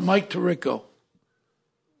long enough. Mike Tirico.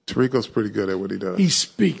 Tirico's pretty good at what he does. He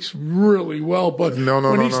speaks really well, but no.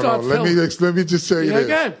 Let me just tell you this.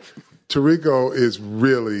 Again. Tirico is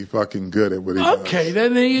really fucking good at what he does. Okay,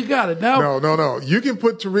 then there you got it. Now, no. You can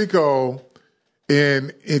put Tirico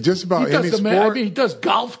in just about any sport. He does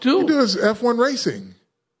golf too. He does F1 racing.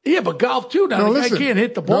 Yeah, but golf too. Now the guy can't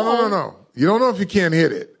hit the ball. No. You don't know if you can't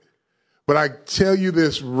hit it. But I tell you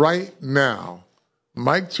this right now,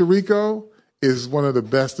 Mike Tirico is one of the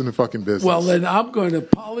best in the fucking business. Well, then I'm going to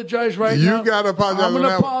apologize now. You got to apologize. I'm going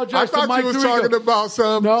to apologize to Mike Tirico. I thought you were talking about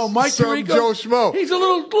some Tirico, Joe Schmo. He's a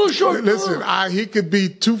little short. Listen, he could be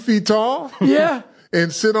 2 feet tall. Yeah.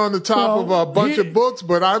 And sit on the top of a bunch of books,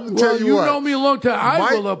 but I'm telling you what. You know me a long time.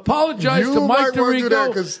 I will apologize to Mike Tirico. You might want to do that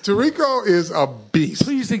because Tirico is a beast.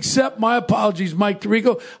 Please accept my apologies, Mike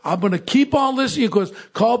Tirico. I'm going to keep on listening because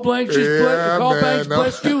Carl Blanks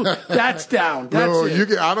blessed you. That's down. That's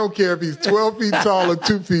it. I don't care if he's 12 feet tall or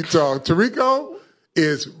 2 feet tall. Tirico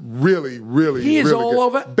is really, really, he is really all good.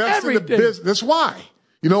 over Best everything. In the business. That's why.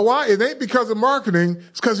 You know why? It ain't because of marketing.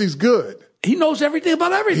 It's because he's good. He knows everything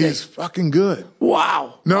about everything. He's fucking good.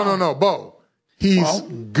 Wow. No, Bo. He's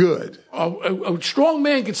good. A strong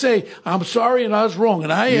man can say, I'm sorry and I was wrong,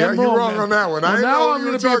 and I am wrong. You're wrong on that one. I know what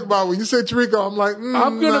you were talking about. When you say Tirico, I'm like,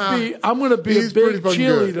 I'm gonna be a big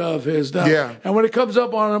cheerleader of his now. Yeah. And when it comes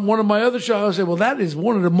up on one of my other shows, I say, well, that is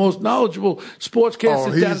one of the most knowledgeable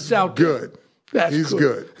sportscasters that's out there. He's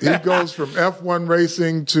good. He goes from F1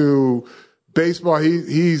 racing to baseball.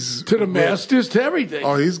 He's to the Masters, to everything.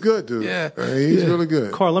 Oh, he's good, dude. Yeah. He's really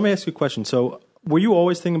good. Carl, let me ask you a question. So, were you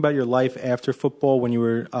always thinking about your life after football when you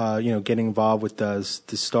were, getting involved with the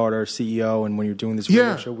starter CEO and when you were doing this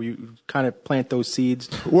radio show? Were you kind of plant those seeds?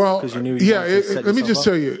 Well, because you knew let me just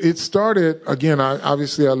tell you, it started again. I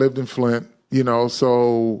lived in Flint,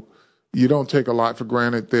 so you don't take a lot for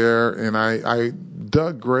granted there, and I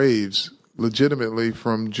dug graves legitimately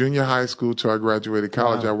from junior high school till I graduated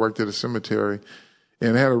college. Wow. I worked at a cemetery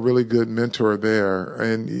and had a really good mentor there.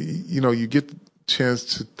 And, you get the chance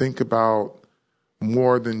to think about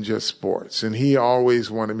more than just sports. And he always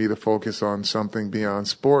wanted me to focus on something beyond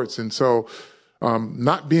sports. And so,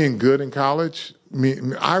 not being good in college,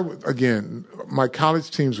 my college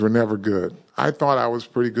teams were never good. I thought I was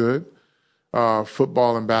pretty good.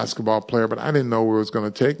 Football and basketball player, but I didn't know where it was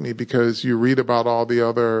going to take me because you read about all the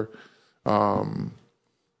other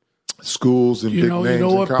schools and big names in college. You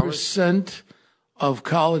know what percent of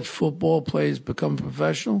college football players become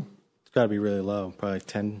professional? It's got to be really low, probably like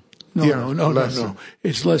 10. No.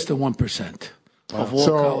 It's less than 1%. of all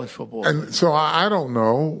college football. And so I don't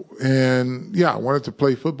know. And yeah, I wanted to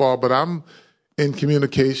play football, but I'm in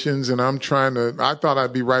communications and I thought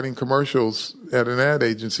I'd be writing commercials at an ad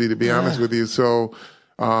agency, to be honest with you. So,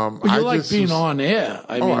 you like being on air.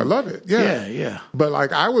 I love it. Yeah. Yeah. But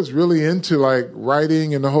like, I was really into like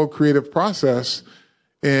writing and the whole creative process.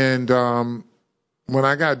 And, when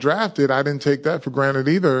I got drafted, I didn't take that for granted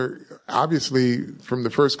either. Obviously, from the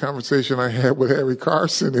first conversation I had with Harry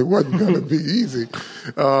Carson, it wasn't going to be easy.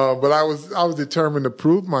 But I was determined to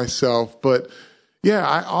prove myself. But yeah,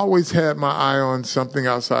 I always had my eye on something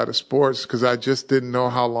outside of sports because I just didn't know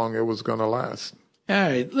how long it was going to last. All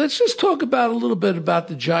right, let's just talk about a little bit about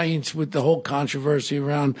the Giants with the whole controversy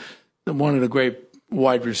around one of the great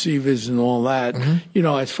wide receivers and all that. You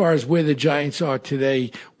know, as far as where the Giants are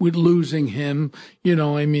today with losing him, you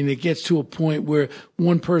know, I mean, it gets to a point where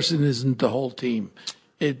one person isn't the whole team.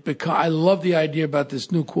 I love the idea about this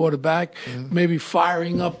new quarterback, maybe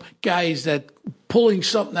firing up guys pulling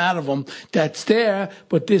something out of them that's there,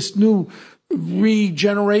 but this new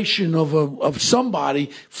regeneration of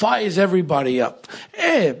somebody fires everybody up.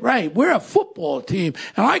 Hey, right, we're a football team,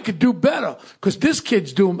 and I could do better because this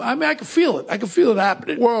kid's doing. I mean, I can feel it. I can feel it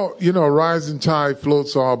happening. Well, you know, rising tide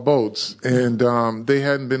floats all boats, and they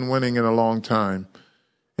hadn't been winning in a long time,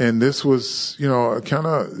 and this was, you know, kind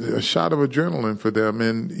of a shot of adrenaline for them.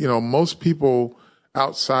 And you know, most people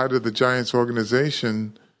outside of the Giants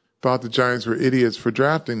organization thought the Giants were idiots for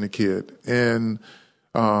drafting the kid, and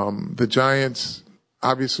the Giants,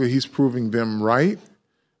 obviously he's proving them right,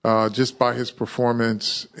 just by his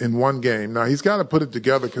performance in one game. Now he's got to put it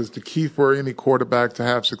together because the key for any quarterback to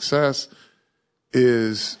have success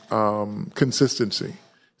is, consistency.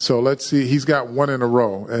 So let's see, he's got one in a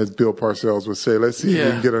row, as Bill Parcells would say. Let's see if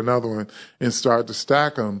we can get another one and start to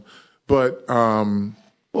stack them. But,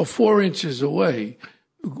 well, 4 inches away.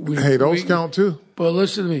 Those count too. But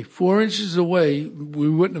listen to me, 4 inches away, we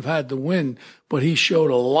wouldn't have had the win, but he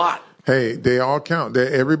showed a lot. Hey, they all count.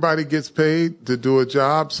 Everybody gets paid to do a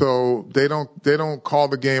job, so they don't call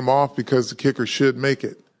the game off because the kicker should make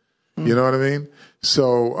it. You know what I mean?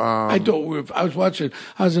 So I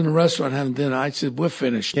was in a restaurant having dinner. I said, "We're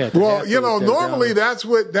finished." Yeah, well, you know, normally that's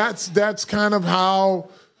kind of how,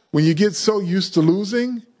 when you get so used to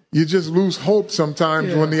losing, you just lose hope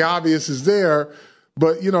sometimes when the obvious is there.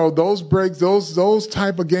 But you know, those breaks, those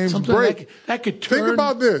type of games break. That could turn. Think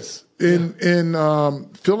about this in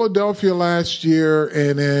Philadelphia last year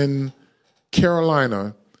and in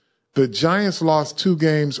Carolina, the Giants lost 2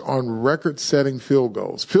 games on record-setting field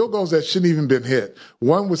goals that shouldn't even been hit.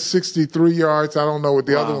 One was 63 yards. I don't know what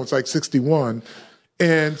the other one was, like 61.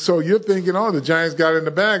 And so you're thinking, oh, the Giants got it in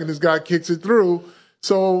the bag, and this guy kicks it through.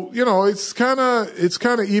 So, you know, it's kind of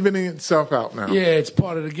evening itself out now. Yeah, it's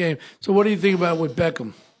part of the game. So what do you think about with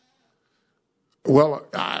Beckham? Well,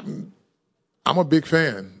 I'm a big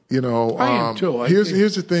fan. You know, I am too.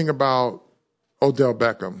 Here's the thing about Odell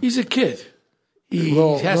Beckham. He's a kid. He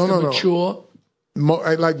has to mature.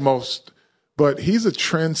 Like most, but he's a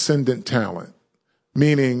transcendent talent,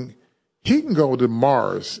 meaning he can go to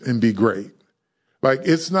Mars and be great. Like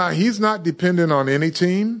he's not dependent on any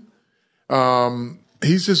team.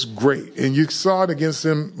 He's just great. And you saw it against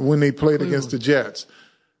him when they played against the Jets.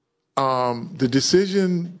 The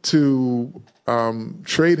decision to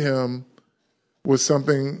trade him was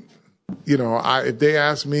something, you know, if they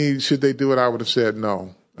asked me, should they do it, I would have said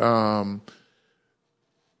no.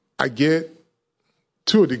 I get,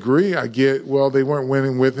 to a degree, well, they weren't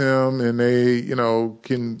winning with him and they, you know,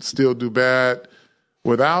 can still do bad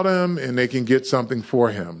without him and they can get something for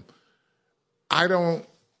him. I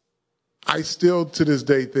still, to this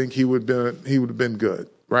day, think he would have been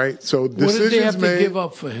good, right? So decisions what did they have to give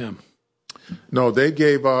up for him? No, they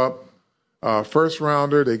gave up a first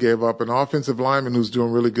rounder. They gave up an offensive lineman who's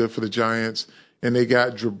doing really good for the Giants, and they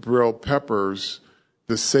got Jabril Peppers,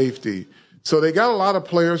 the safety. So they got a lot of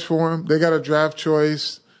players for him. They got a draft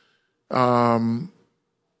choice. Listen,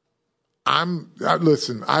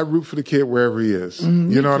 I root for the kid wherever he is.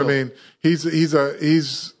 You know what I mean? He's a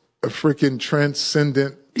freaking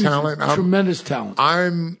transcendent talent. Tremendous talent.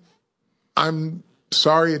 I'm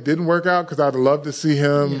sorry it didn't work out because I'd love to see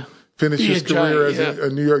him finish his career as a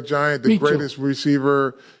New York Giant, the greatest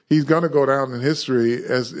receiver. He's going to go down in history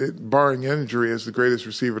as, barring injury, as the greatest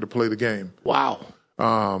receiver to play the game. Wow.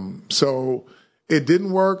 So it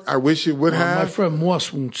didn't work. I wish it would have. My friend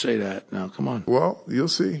Moss won't say that. Now, come on. Well, you'll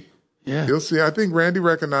see. Yeah. You'll see. I think Randy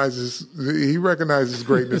recognizes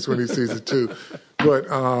greatness when he sees it too. But,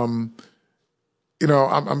 you know,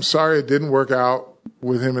 I'm sorry it didn't work out.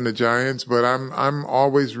 with him and the Giants, but I'm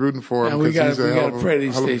always rooting for him because he's a hell of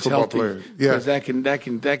a football player. Yeah, because that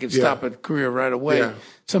can stop a career right away. Yeah.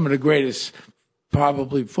 Some of the greatest,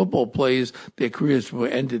 probably football players, their careers were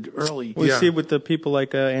ended early. We see it with the people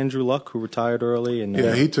like Andrew Luck, who retired early, and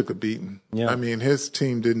he took a beating. Yeah. I mean, his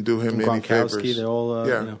team didn't do him any favors. They're all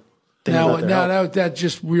Now that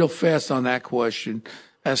just real fast on that question.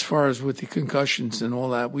 As far as with the concussions and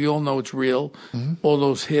all that, we all know it's real. Mm-hmm. All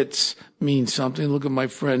those hits mean something. Look at my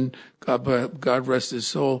friend, God rest his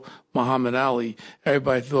soul, Muhammad Ali.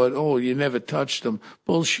 Everybody thought, oh, you never touched him.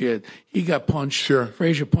 Bullshit. He got punched. Sure.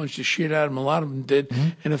 Frazier punched the shit out of him. A lot of them did. Mm-hmm.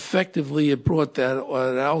 And effectively, it brought that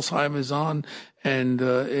Alzheimer's on. And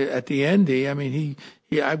at the end,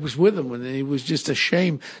 I was with him when he was just a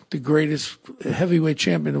shame. The greatest heavyweight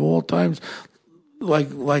champion of all times.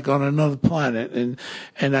 Like on another planet, and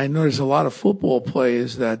I know there's a lot of football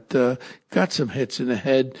players that got some hits in the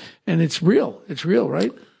head, and it's real. It's real,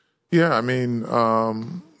 right? Yeah, I mean,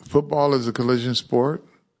 football is a collision sport.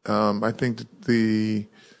 I think that the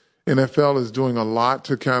NFL is doing a lot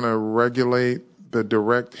to kind of regulate the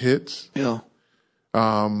direct hits. Yeah.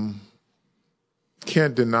 Can't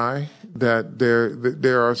deny that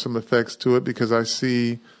there are some effects to it because I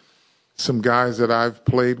see some guys that I've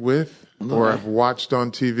played with. Or I've watched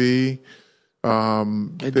on TV. I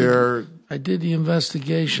did the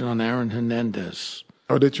investigation on Aaron Hernandez.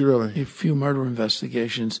 Oh, did you really? A few murder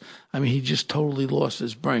investigations. I mean, he just totally lost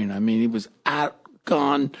his brain. I mean, he was out,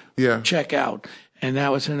 gone, check out. And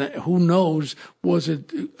that was, who knows, was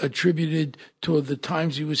it attributed to the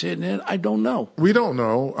times he was hitting it? I don't know. We don't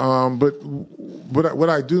know. But what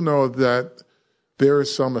I do know is that there are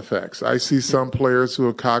some effects. I see some players who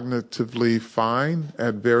are cognitively fine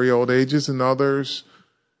at very old ages and others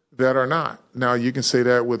that are not. Now, you can say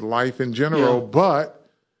that with life in general, but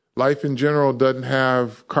life in general doesn't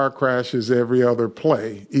have car crashes every other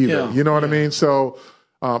play either. You know what I mean? So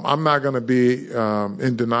I'm not going to be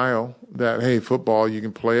in denial that, hey, football, you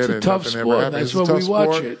can play it and tough nothing sport. ever happens. That's why we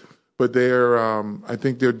watch it. But I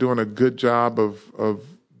think they're doing a good job of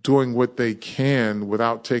doing what they can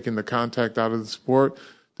without taking the contact out of the sport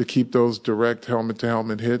to keep those direct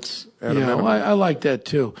helmet-to-helmet hits at a minimum. I like that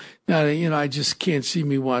too. Now, I just can't see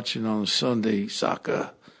me watching on Sunday soccer.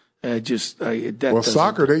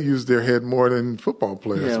 Soccer, they use their head more than football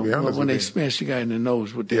players, to be honest when with they smash the guy in the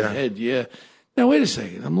nose with their head, Now, wait a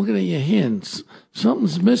second. I'm looking at your hands.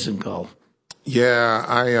 Something's missing, Carl. Yeah,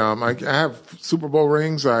 I have Super Bowl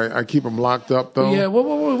rings. I keep them locked up though. Yeah,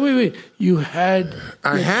 wait. You had.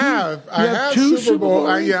 I have two Super Bowl.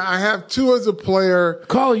 I have two as a player.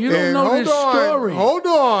 Carl, you don't know this story. Hold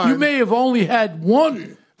on. You may have only had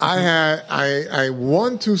one. I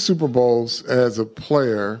won 2 Super Bowls as a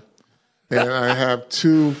player, and I have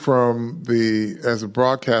 2 as a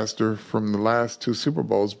broadcaster from the last 2 Super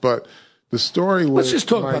Bowls. But the story was let's just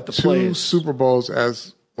talk about the 2 players. Super Bowls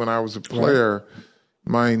when I was a player,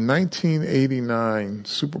 my 1989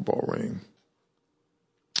 Super Bowl ring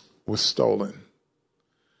was stolen.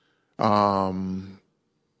 I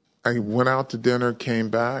went out to dinner, came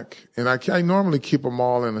back, and I normally keep them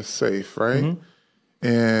all in a safe, right? Mm-hmm.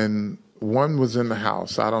 And one was in the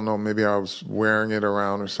house. I don't know, maybe I was wearing it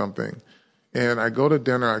around or something. And I go to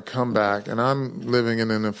dinner, I come back, and I'm living in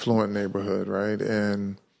an affluent neighborhood, right?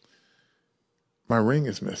 And my ring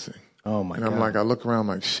is missing. Oh, my God. And I'm like, I look around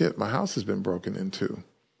like, shit, my house has been broken into.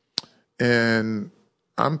 And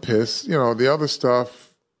I'm pissed. The other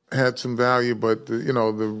stuff had some value, but,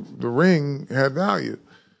 the ring had value.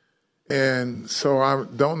 And so I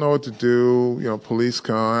don't know what to do. Police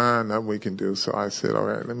come, nothing we can do. So I said, all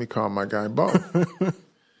right, let me call my guy, Bo.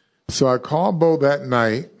 So I called Bo that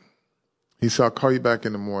night. He said, I'll call you back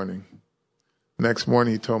in the morning. Next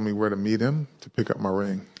morning, he told me where to meet him to pick up my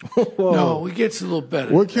ring. No, it gets a little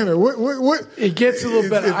better. What? It gets a little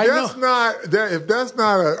better. If that's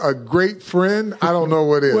not a great friend, I don't know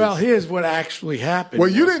what is. Well, here's what actually happened. Well,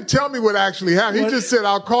 you didn't tell me what actually happened. He just said,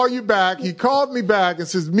 I'll call you back. He called me back and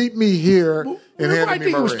says, meet me here. I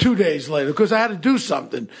think it was 2 days later because I had to do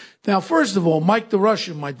something. Now, first of all, Mike the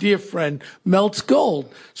Russian, my dear friend, melts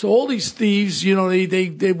gold. So all these thieves,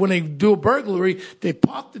 they when they do a burglary, they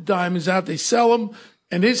pop the diamonds out, they sell them,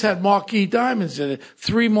 and this had marquee diamonds in it,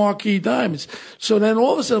 3 marquee diamonds. So then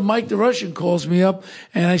all of a sudden, Mike the Russian calls me up,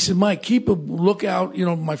 and I said, Mike, keep a lookout,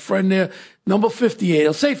 my friend there, number 58.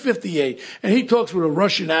 I'll say 58. And he talks with a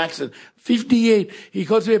Russian accent. 58. He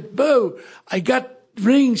calls me, Bo, I got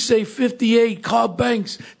ring say 58, Carl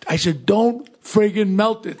Banks. I said, don't friggin'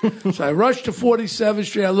 melt it. So I rushed to 47th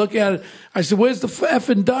Street. I look at it. I said, where's the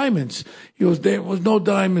effing diamonds? He goes, there was no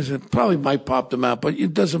diamonds. And probably Mike popped them out, but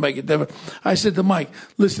it doesn't make a difference. I said to Mike,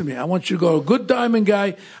 listen to me. I want you to go to a good diamond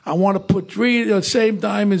guy. I want to put 3 of the same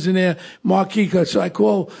diamonds in there, marquee cut. So I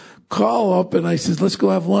call Carl up and I said, let's go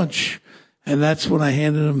have lunch. And that's when I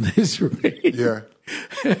handed him this ring. Yeah.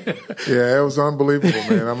 Yeah, it was unbelievable,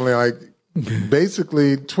 man. I'm like,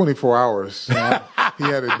 basically 24 hours. He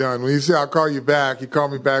had it done. When he said, I'll call you back, he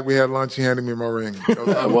called me back. We had lunch. He handed me my ring.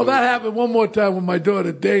 Well, that happened one more time with my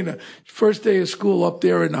daughter, Dana. First day of school up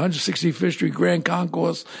there in 165th Street, Grand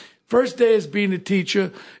Concourse. First day is being a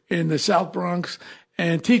teacher in the South Bronx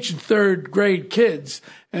and teaching third grade kids.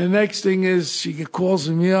 And the next thing is she calls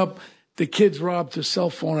me up. The kids robbed her cell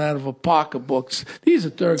phone out of her pocketbooks. These are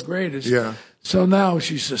third graders. Yeah. So now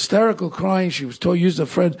she's hysterical, crying. She was told, use a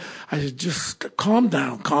friend. I said, just calm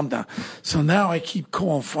down, calm down. So now I keep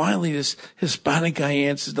calling. Finally, this Hispanic guy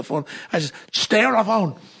answers the phone. I said, stay on the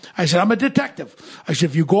phone. I said, I'm a detective. I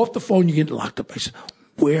said, if you go off the phone, you get locked up. I said,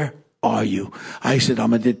 where are you? I said,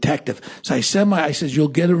 I'm a detective. So I said, you'll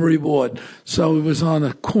get a reward. So it was on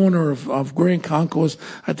a corner of Grand Concourse,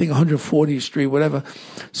 I think 140th Street, whatever.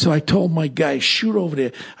 So I told my guy, shoot over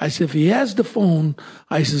there. I said, if he has the phone,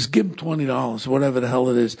 I says, give him $20, whatever the hell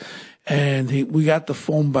it is. And we got the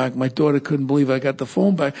phone back. My daughter couldn't believe I got the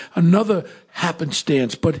phone back. Another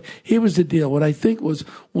happenstance. But here was the deal. What I think was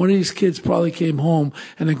one of these kids probably came home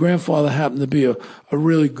and the grandfather happened to be a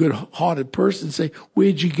really good-hearted person and say,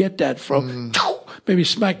 where'd you get that from? Maybe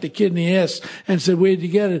smacked the kid in the ass and said, where'd you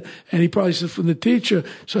get it? And he probably said, from the teacher.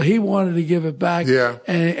 So he wanted to give it back. Yeah.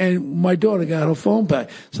 And my daughter got her phone back.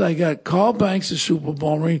 So I got Carl Banks' Super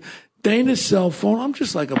Bowl ring, Dana's cell phone. I'm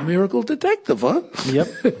just like a miracle detective, huh?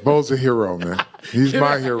 Yep. Bo's a hero, man. He's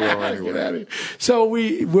my hero anyway. So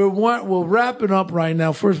we're wrapping up right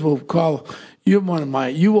now. First of all, Carl, you are my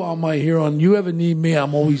hero, and you ever need me,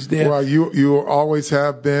 I'm always there. Well, you always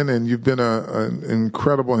have been, and you've been an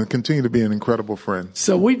incredible and continue to be an incredible friend.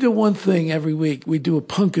 So we do one thing every week. We do a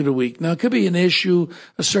punk of the week. Now, it could be an issue,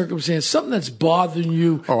 a circumstance, something that's bothering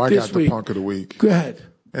you. Oh, I this got the week. punk of the week. Go ahead.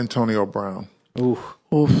 Antonio Brown. Oof.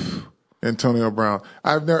 Antonio Brown.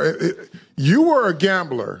 You were a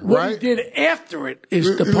gambler, what right? What he did after it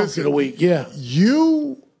is the punk of the week. Yeah.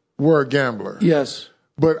 You were a gambler. Yes.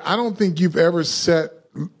 But I don't think you've ever set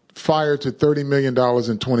fire to $30 million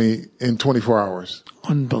in 24 hours.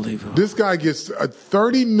 Unbelievable. This guy gets a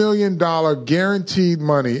 $30 million guaranteed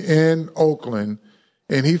money in Oakland,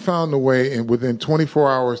 and he found a way within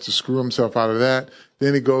 24 hours to screw himself out of that.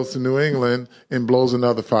 Then he goes to New England and blows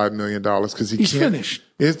another $5 million because he's finished.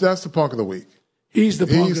 That's the punk of the week. He's the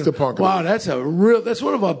punk. Wow, that's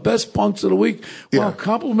one of our best punks of the week. Wow, yeah.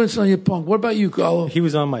 Compliments on your punk. What about you, Carlo? He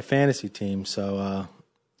was on my fantasy team, so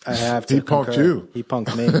I have to. He punked you. He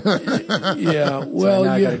punked me. Yeah. Well, so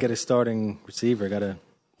now I got to get a starting receiver.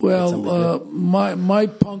 My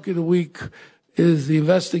punk of the week is the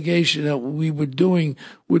investigation that we were doing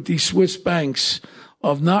with the Swiss banks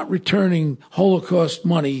of not returning Holocaust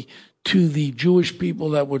money to the Jewish people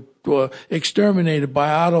that were exterminated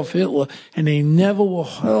by Adolf Hitler, and they never were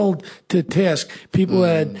held to task. People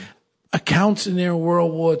had accounts in there in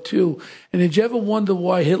World War II. And did you ever wonder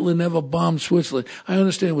why Hitler never bombed Switzerland? I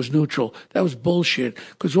understand it was neutral. That was bullshit.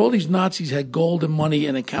 Because all these Nazis had gold and money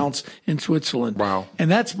and accounts in Switzerland. Wow.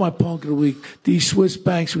 And that's my punk of the week. These Swiss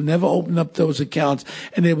banks who never opened up those accounts.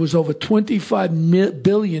 And there was over 25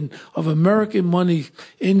 billion of American money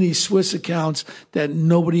in these Swiss accounts that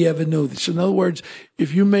nobody ever knew. So in other words,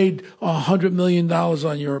 if you made $100 million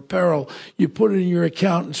on your apparel, you put it in your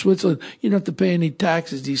account in Switzerland, you don't have to pay any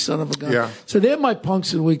taxes, these son of a gun. Yeah. So they're my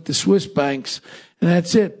punks of the week, the Swiss banks. And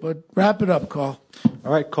that's it. But wrap it up, Carl.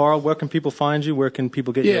 All right, Carl, where can people find you? Where can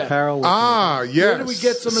people get your apparel? Yes. Where do we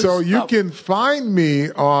get some of this stuff? You can find me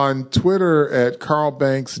on Twitter at Carl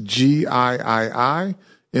Banks GIII,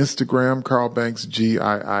 Instagram Carl Banks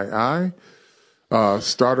GIII,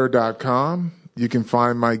 starter.com. You can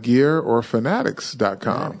find my gear or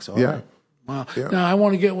fanatics.com. Right. Wow. Yeah. Now, I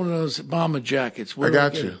want to get one of those bomber jackets. I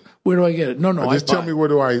got you. Where do I get it? No, just tell me where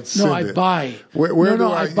do I send it? No, I buy. Where do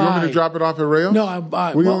I buy? You want me to drop it off at Rails? No, I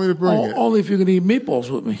buy. Where do you want me to bring it? Only if you're going to eat meatballs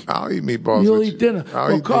with me. I'll eat meatballs You'll with eat you. dinner.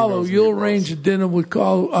 Carlo, you'll arrange a dinner with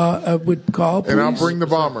Carl, please. And I'll bring the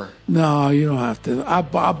bomber. No, you don't have to. I'll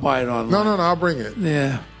buy it online. No, I'll bring it.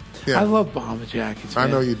 Yeah. Yeah. I love bomber jackets, man.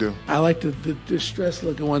 I know you do. I like the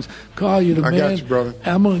distressed-looking ones. Carl, you're the man. I got you, brother.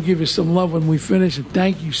 I'm going to give you some love when we finish, and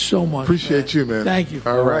thank you so much. Appreciate you, man. Thank you.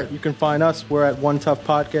 All right. You can find us. We're at One Tough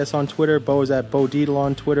Podcast on Twitter. Bo is at Bo Deedle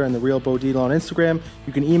on Twitter and The Real Bo Deedle on Instagram.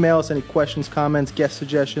 You can email us any questions, comments, guest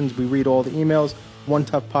suggestions. We read all the emails.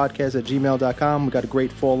 onetoughpodcast@gmail.com. We got a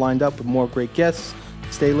great fall lined up with more great guests.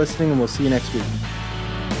 Stay listening, and we'll see you next week.